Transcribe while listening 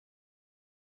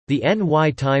The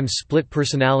NY Times Split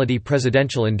Personality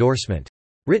Presidential Endorsement.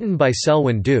 Written by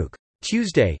Selwyn Duke.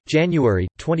 Tuesday, January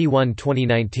 21,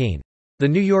 2019. The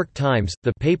New York Times,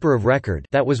 the paper of record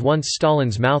that was once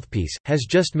Stalin's mouthpiece, has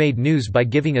just made news by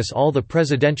giving us all the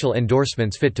presidential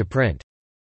endorsements fit to print.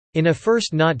 In a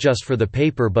first not just for the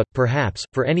paper but, perhaps,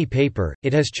 for any paper,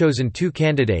 it has chosen two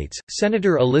candidates,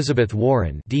 Senator Elizabeth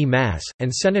Warren D. Mass,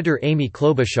 and Senator Amy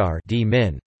Klobuchar D.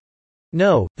 Min.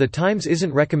 No, the Times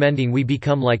isn't recommending we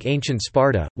become like ancient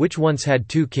Sparta, which once had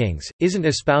two kings, isn't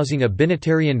espousing a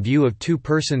binitarian view of two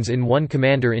persons in one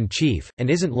commander-in-chief, and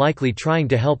isn't likely trying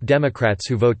to help Democrats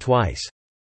who vote twice.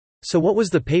 So what was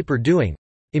the paper doing?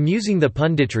 Amusing the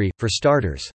punditry, for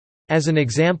starters. As an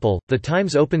example, the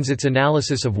Times opens its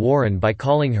analysis of Warren by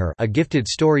calling her a gifted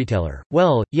storyteller.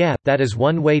 Well, yeah, that is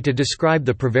one way to describe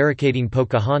the prevaricating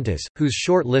Pocahontas, whose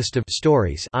short list of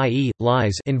stories, i.e.,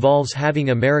 lies, involves having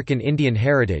American Indian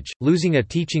heritage, losing a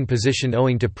teaching position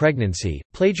owing to pregnancy,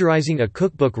 plagiarizing a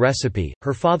cookbook recipe,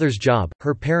 her father's job,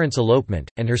 her parents' elopement,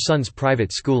 and her son's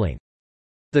private schooling.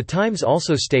 The Times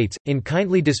also states, in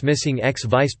kindly dismissing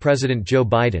ex-Vice President Joe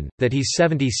Biden, that he's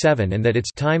 77 and that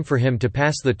it's time for him to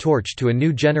pass the torch to a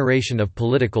new generation of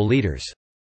political leaders.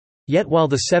 Yet while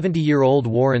the 70-year-old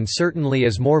Warren certainly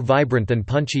is more vibrant than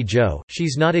Punchy Joe,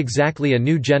 she's not exactly a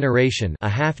new generation, a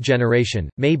half-generation,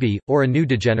 maybe, or a new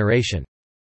degeneration.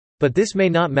 But this may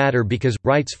not matter because,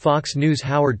 writes Fox News'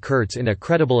 Howard Kurtz in a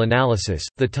credible analysis,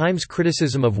 the Times'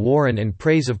 criticism of Warren and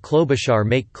praise of Klobuchar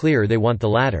make clear they want the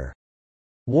latter.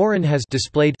 Warren has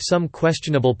displayed some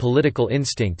questionable political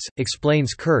instincts,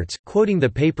 explains Kurtz, quoting the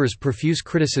paper's profuse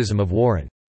criticism of Warren.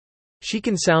 She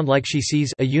can sound like she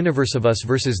sees a universe of us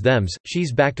versus thems.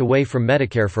 She's backed away from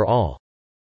Medicare for all.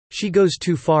 She goes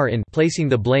too far in placing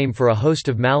the blame for a host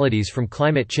of maladies from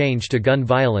climate change to gun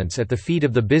violence at the feet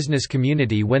of the business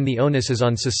community when the onus is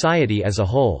on society as a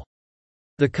whole.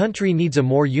 The country needs a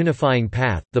more unifying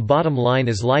path. The bottom line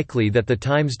is likely that the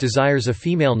Times desires a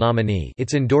female nominee.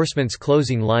 Its endorsement's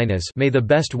closing line is, "May the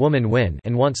best woman win,"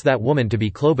 and wants that woman to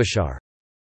be Klobuchar.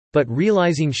 But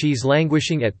realizing she's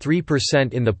languishing at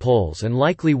 3% in the polls and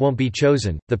likely won't be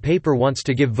chosen, the paper wants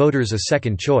to give voters a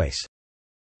second choice.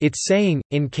 It's saying,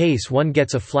 in case one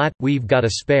gets a flat, we've got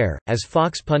a spare, as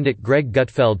Fox pundit Greg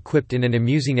Gutfeld quipped in an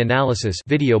amusing analysis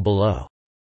video below.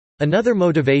 Another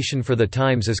motivation for the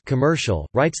Times is commercial,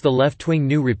 writes the left-wing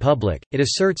New Republic. It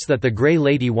asserts that the Grey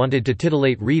Lady wanted to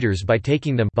titillate readers by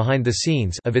taking them behind the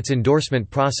scenes of its endorsement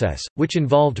process, which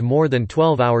involved more than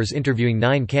 12 hours interviewing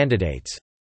 9 candidates.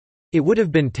 It would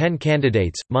have been 10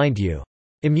 candidates, mind you.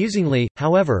 Amusingly,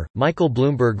 however, Michael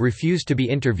Bloomberg refused to be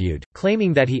interviewed,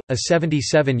 claiming that he, a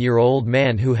 77-year-old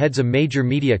man who heads a major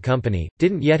media company,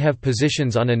 didn't yet have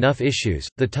positions on enough issues.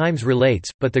 The Times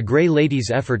relates, but the Grey Lady's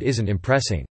effort isn't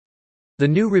impressing. The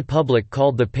New Republic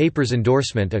called the paper's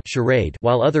endorsement a charade,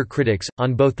 while other critics,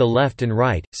 on both the left and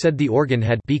right, said the organ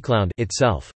had beclowned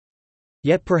itself.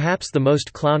 Yet perhaps the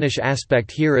most clownish aspect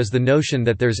here is the notion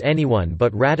that there's anyone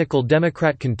but radical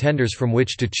Democrat contenders from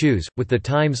which to choose, with the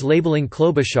Times labeling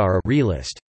Klobuchar a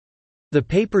realist. The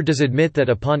paper does admit that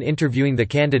upon interviewing the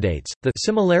candidates, the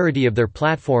similarity of their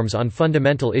platforms on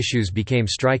fundamental issues became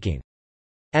striking.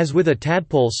 As with a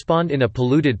tadpole spawned in a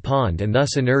polluted pond and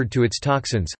thus inured to its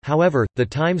toxins, however, the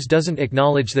Times doesn't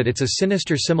acknowledge that it's a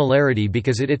sinister similarity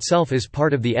because it itself is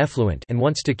part of the effluent and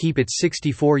wants to keep its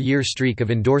 64-year streak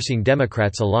of endorsing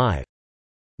Democrats alive.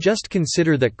 Just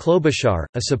consider that Klobuchar,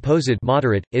 a supposed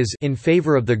moderate, is in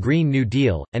favor of the Green New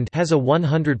Deal, and has a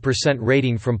 100%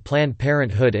 rating from Planned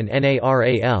Parenthood and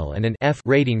NARAL and an F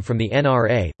rating from the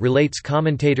NRA, relates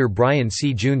commentator Brian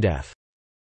C. Jundeff.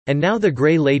 And now the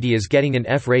Grey Lady is getting an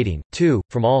F rating, too,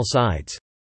 from all sides.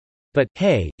 But,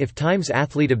 hey, if Times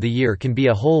Athlete of the Year can be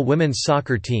a whole women's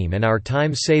soccer team and our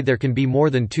Times say there can be more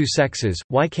than 2 sexes,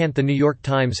 why can't the New York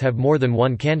Times have more than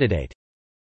one candidate?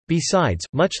 Besides,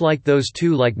 much like those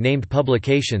two like-named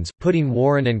publications, putting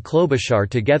Warren and Klobuchar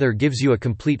together gives you a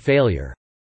complete failure.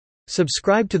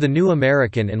 Subscribe to The New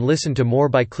American and listen to more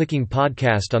by clicking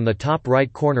podcast on the top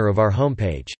right corner of our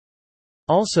homepage.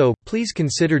 Also, please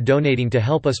consider donating to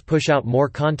help us push out more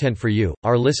content for you,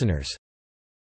 our listeners.